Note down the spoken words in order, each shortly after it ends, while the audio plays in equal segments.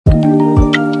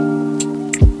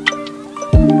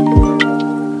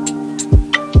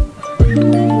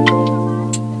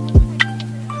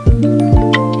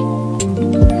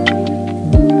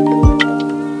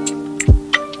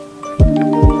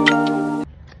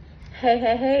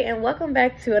Hey, and welcome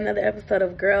back to another episode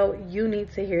of Girl, You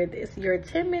Need to Hear This, your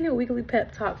 10-minute weekly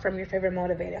pep talk from your favorite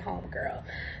motivated homegirl.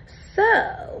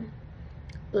 So,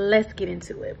 let's get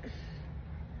into it.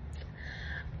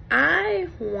 I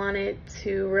wanted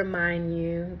to remind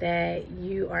you that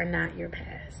you are not your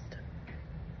past.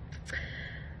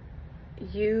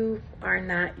 You are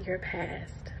not your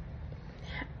past.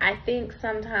 I think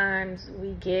sometimes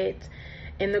we get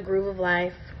in the groove of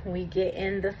life, we get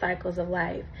in the cycles of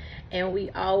life, and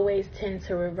we always tend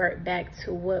to revert back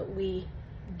to what we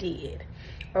did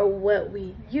or what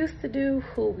we used to do,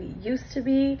 who we used to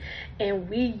be, and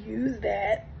we use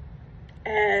that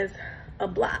as a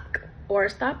block or a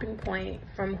stopping point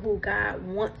from who God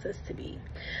wants us to be.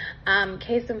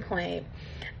 Case in point,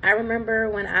 I remember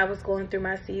when I was going through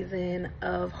my season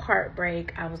of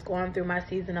heartbreak, I was going through my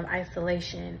season of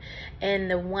isolation,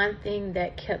 and the one thing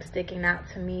that kept sticking out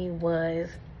to me was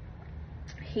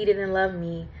he didn't love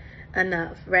me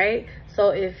enough, right? So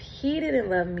if he didn't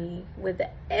love me with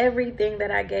everything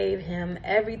that I gave him,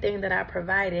 everything that I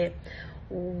provided,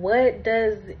 what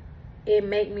does it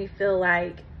make me feel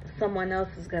like someone else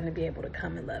is going to be able to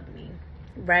come and love me,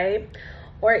 right?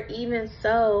 Or even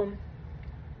so,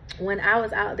 when I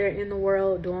was out there in the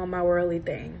world doing my worldly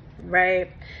thing,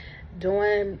 right?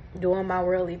 Doing my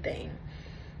worldly thing,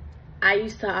 I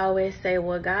used to always say,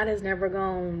 well, God is never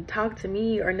going to talk to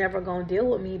me or never going to deal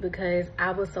with me because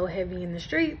I was so heavy in the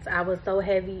streets. I was so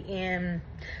heavy in,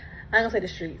 I'm going to say the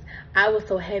streets. I was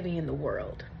so heavy in the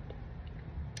world.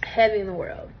 Heavy in the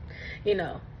world. You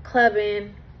know,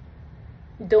 clubbing,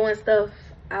 doing stuff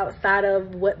outside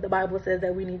of what the Bible says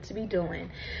that we need to be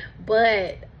doing.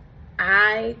 But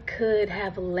I could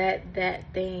have let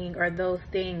that thing or those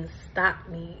things stop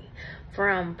me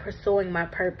from pursuing my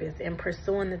purpose and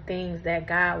pursuing the things that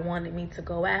God wanted me to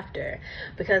go after.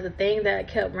 Because the thing that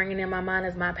kept ringing in my mind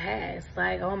is my past.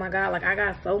 Like, oh my God, like I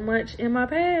got so much in my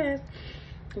past.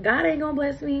 God ain't gonna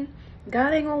bless me.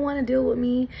 God ain't gonna want to deal with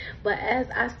me. But as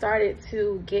I started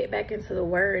to get back into the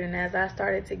word, and as I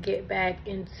started to get back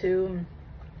into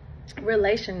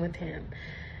relation with him,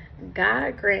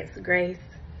 God grants grace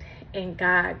and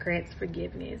God grants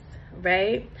forgiveness,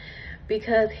 right?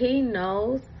 Because he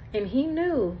knows, and he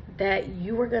knew that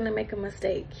you were going to make a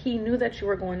mistake. He knew that you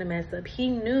were going to mess up. He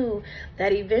knew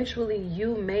that eventually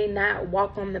you may not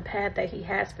walk on the path that he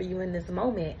has for you in this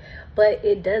moment. But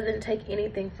it doesn't take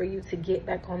anything for you to get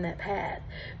back on that path,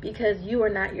 because you are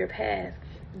not your past.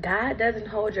 God doesn't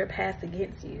hold your past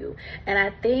against you. And I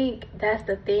think that's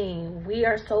the thing. We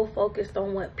are so focused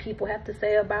on what people have to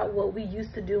say about what we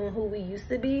used to do and who we used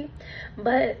to be.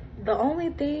 But the only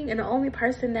thing and the only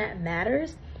person that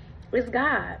matters is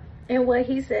God, and what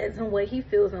he says and what he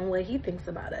feels and what he thinks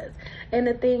about us. And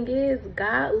the thing is,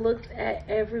 God looks at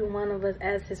every one of us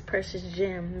as his precious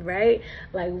gem, right?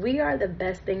 Like, we are the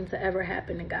best thing to ever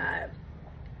happen to God.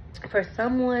 For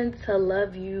someone to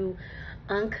love you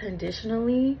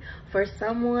unconditionally, for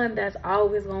someone that's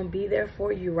always going to be there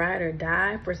for you, ride or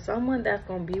die, for someone that's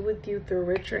going to be with you through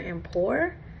richer and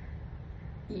poor,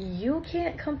 you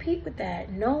can't compete with that.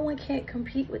 No one can't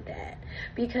compete with that,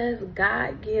 because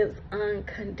God gives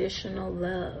unconditional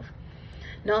love.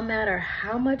 No matter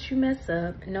how much you mess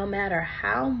up, no matter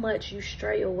how much you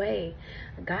stray away,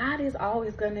 God is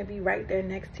always going to be right there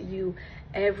next to you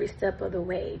every step of the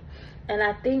way. And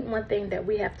I think one thing that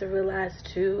we have to realize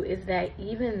too is that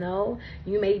even though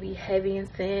you may be heavy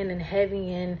in sin and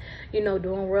heavy in,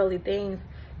 doing worldly things,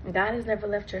 God has never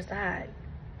left your side.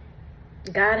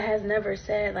 God has never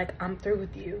said, like, I'm through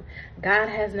with you. God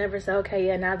has never said, okay,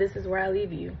 yeah, now this is where I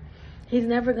leave you. He's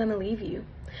never going to leave you.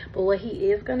 But what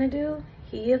he is going to do,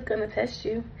 he is going to test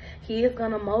you. He is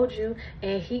going to mold you.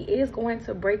 And he is going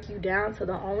to break you down to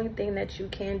the only thing that you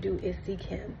can do is seek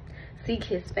him. Seek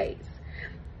his face.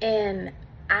 And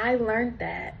I learned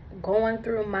that going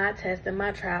through my tests and my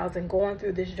trials and going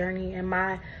through this journey and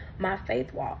my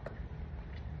faith walk.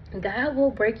 God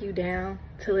will break you down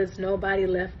till it's nobody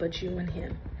left but you and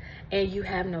him, and you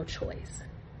have no choice.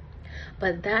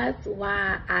 But that's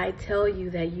why I tell you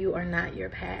that you are not your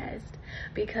past.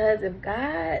 Because if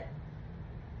God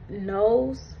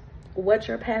knows what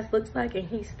your past looks like and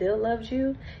he still loves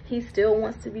you, he still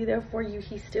wants to be there for you,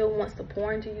 he still wants to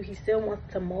pour into you, he still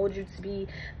wants to mold you to be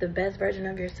the best version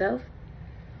of yourself,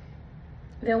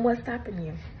 then what's stopping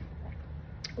you?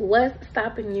 What's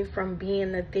stopping you from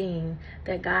being the thing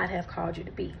that God has called you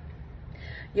to be?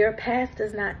 Your past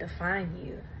does not define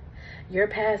you. Your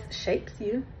past shapes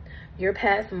you. Your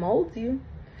past molds you.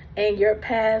 And your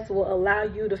past will allow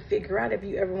you to figure out if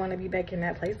you ever want to be back in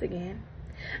that place again.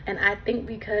 And I think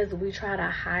because we try to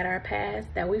hide our past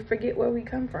that we forget where we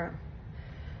come from.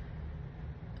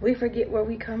 We forget where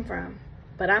we come from.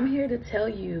 But I'm here to tell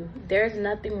you, there's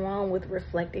nothing wrong with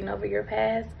reflecting over your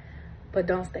past, but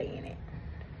don't stay in it.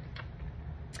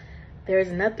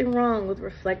 There's nothing wrong with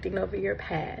reflecting over your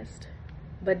past,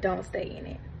 but don't stay in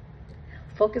it.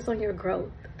 Focus on your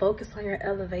growth. Focus on your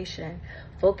elevation.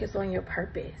 Focus on your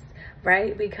purpose,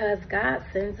 right? Because God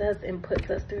sends us and puts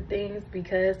us through things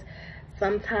because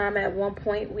sometime at one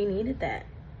point we needed that.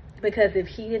 Because if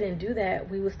he didn't do that,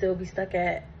 we would still be stuck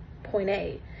at point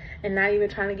A and not even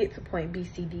trying to get to point B,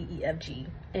 C, D, E, F, G,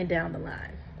 and down the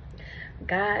line.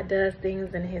 God does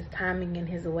things in his timing and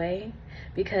his way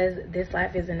because this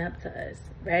life isn't up to us,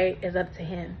 right? It's up to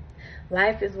him.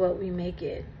 Life is what we make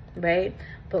it, right?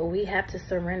 But we have to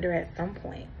surrender at some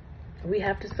point. We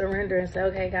have to surrender and say,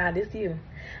 okay, God, it's you.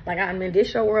 Like, I'm in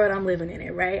this your world, I'm living in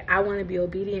it, right? I want to be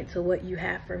obedient to what you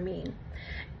have for me.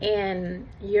 And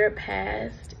your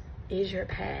past is your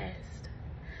past,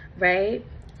 right?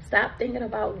 Stop thinking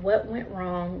about what went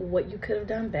wrong, what you could have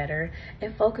done better,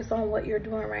 and focus on what you're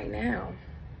doing right now.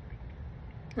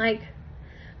 Like,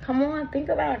 come on, think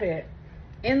about it.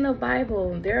 In the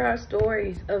Bible, there are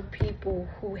stories of people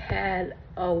who had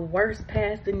a worse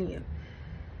past than you,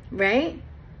 right?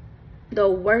 The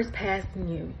worst past than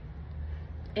you.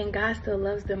 And God still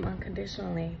loves them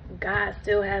unconditionally. God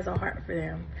still has a heart for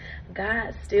them.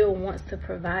 God still wants to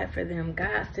provide for them.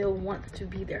 God still wants to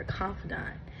be their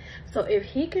confidant. So if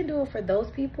he can do it for those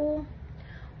people,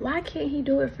 why can't he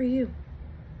do it for you?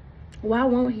 Why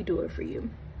won't he do it for you?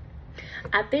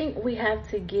 I think we have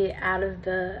to get out of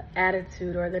the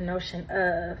attitude or the notion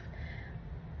of,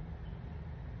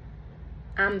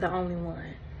 I'm the only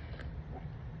one.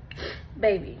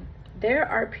 Baby, there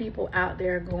are people out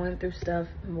there going through stuff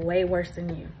way worse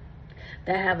than you,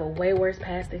 that have a way worse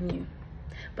past than you.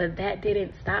 But that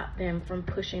didn't stop them from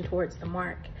pushing towards the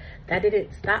mark. That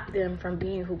didn't stop them from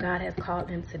being who God has called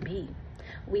them to be.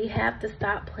 We have to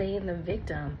stop playing the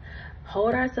victim.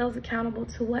 Hold ourselves accountable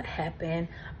to what happened.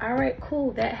 All right,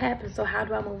 cool, that happened. So how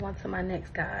do I move on to my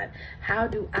next, God? How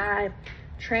do I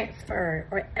transfer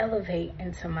or elevate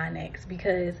into my next?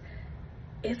 Because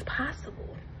it's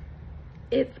possible.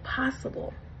 It's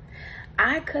possible.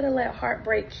 I could have let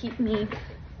heartbreak keep me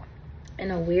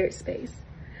in a weird space.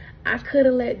 I could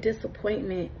have let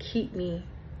disappointment keep me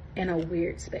in a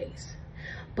weird space.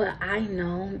 But I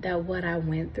know that what I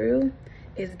went through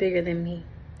is bigger than me.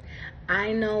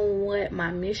 I know what my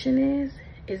mission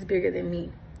is bigger than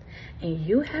me. And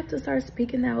you have to start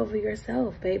speaking that over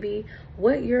yourself, baby.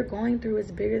 What you're going through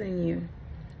is bigger than you.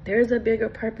 There's a bigger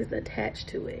purpose attached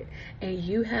to it. And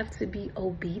you have to be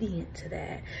obedient to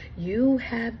that. You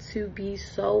have to be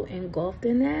so engulfed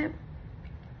in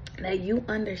that you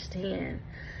understand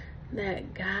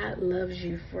that God loves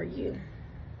you for you.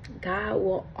 God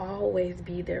will always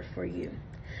be there for you.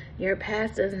 Your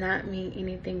past does not mean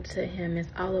anything to him.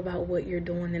 It's all about what you're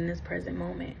doing in this present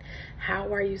moment.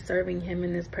 How are you serving him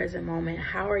in this present moment?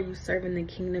 How are you serving the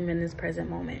kingdom in this present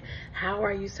moment? How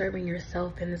are you serving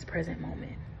yourself in this present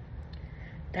moment?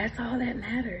 That's all that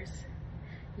matters.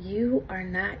 You are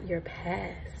not your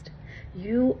past.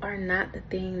 You are not the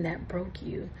thing that broke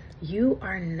you. You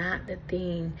are not the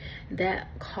thing that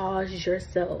caused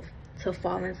yourself to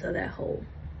fall into that hole.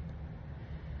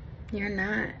 You're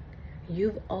not.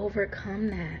 You've overcome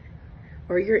that,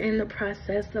 or you're in the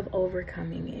process of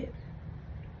overcoming it,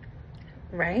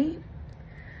 right?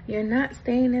 You're not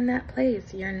staying in that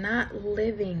place. You're not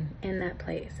living in that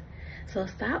place. So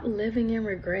stop living in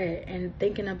regret and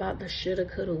thinking about the shoulda,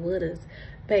 coulda, wouldas.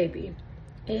 Baby,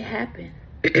 it happened.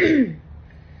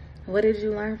 What did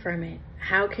you learn from it?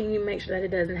 How can you make sure that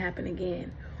it doesn't happen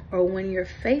again? Or when you're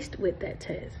faced with that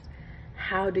test,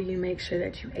 how do you make sure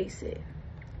that you ace it?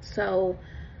 So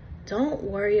don't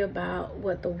worry about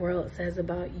what the world says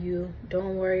about you.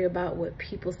 Don't worry about what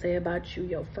people say about you,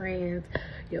 your friends,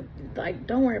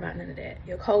 don't worry about none of that.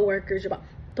 Your co-workers,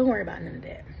 don't worry about none of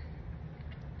that.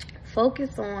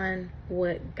 Focus on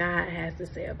what God has to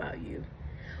say about you,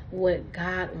 what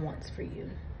God wants for you.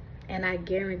 And I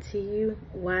guarantee you,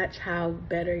 watch how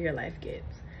better your life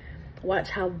gets. Watch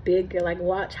how big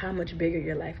watch how much bigger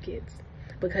your life gets,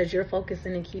 because you're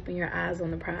focusing and keeping your eyes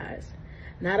on the prize.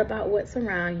 Not about what's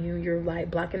around you. You're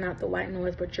like blocking out the white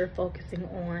noise, but you're focusing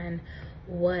on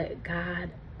what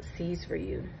God sees for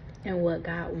you and what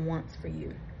God wants for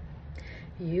you.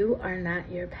 You are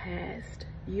not your past.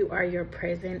 You are your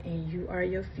present and you are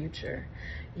your future.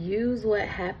 Use what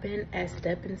happened as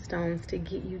stepping stones to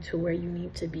get you to where you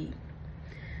need to be.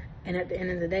 And at the end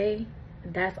of the day,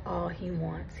 that's all he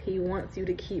wants. He wants you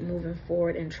to keep moving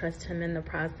forward and trust him in the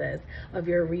process of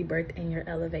your rebirth and your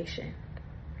elevation.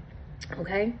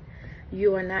 Okay?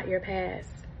 You are not your past.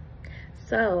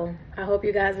 So I hope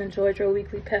you guys enjoyed your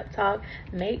weekly pep talk.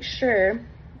 Make sure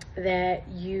that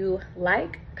you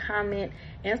like, comment,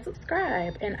 and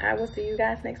subscribe, and I will see you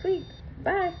guys next week.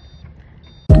 Bye.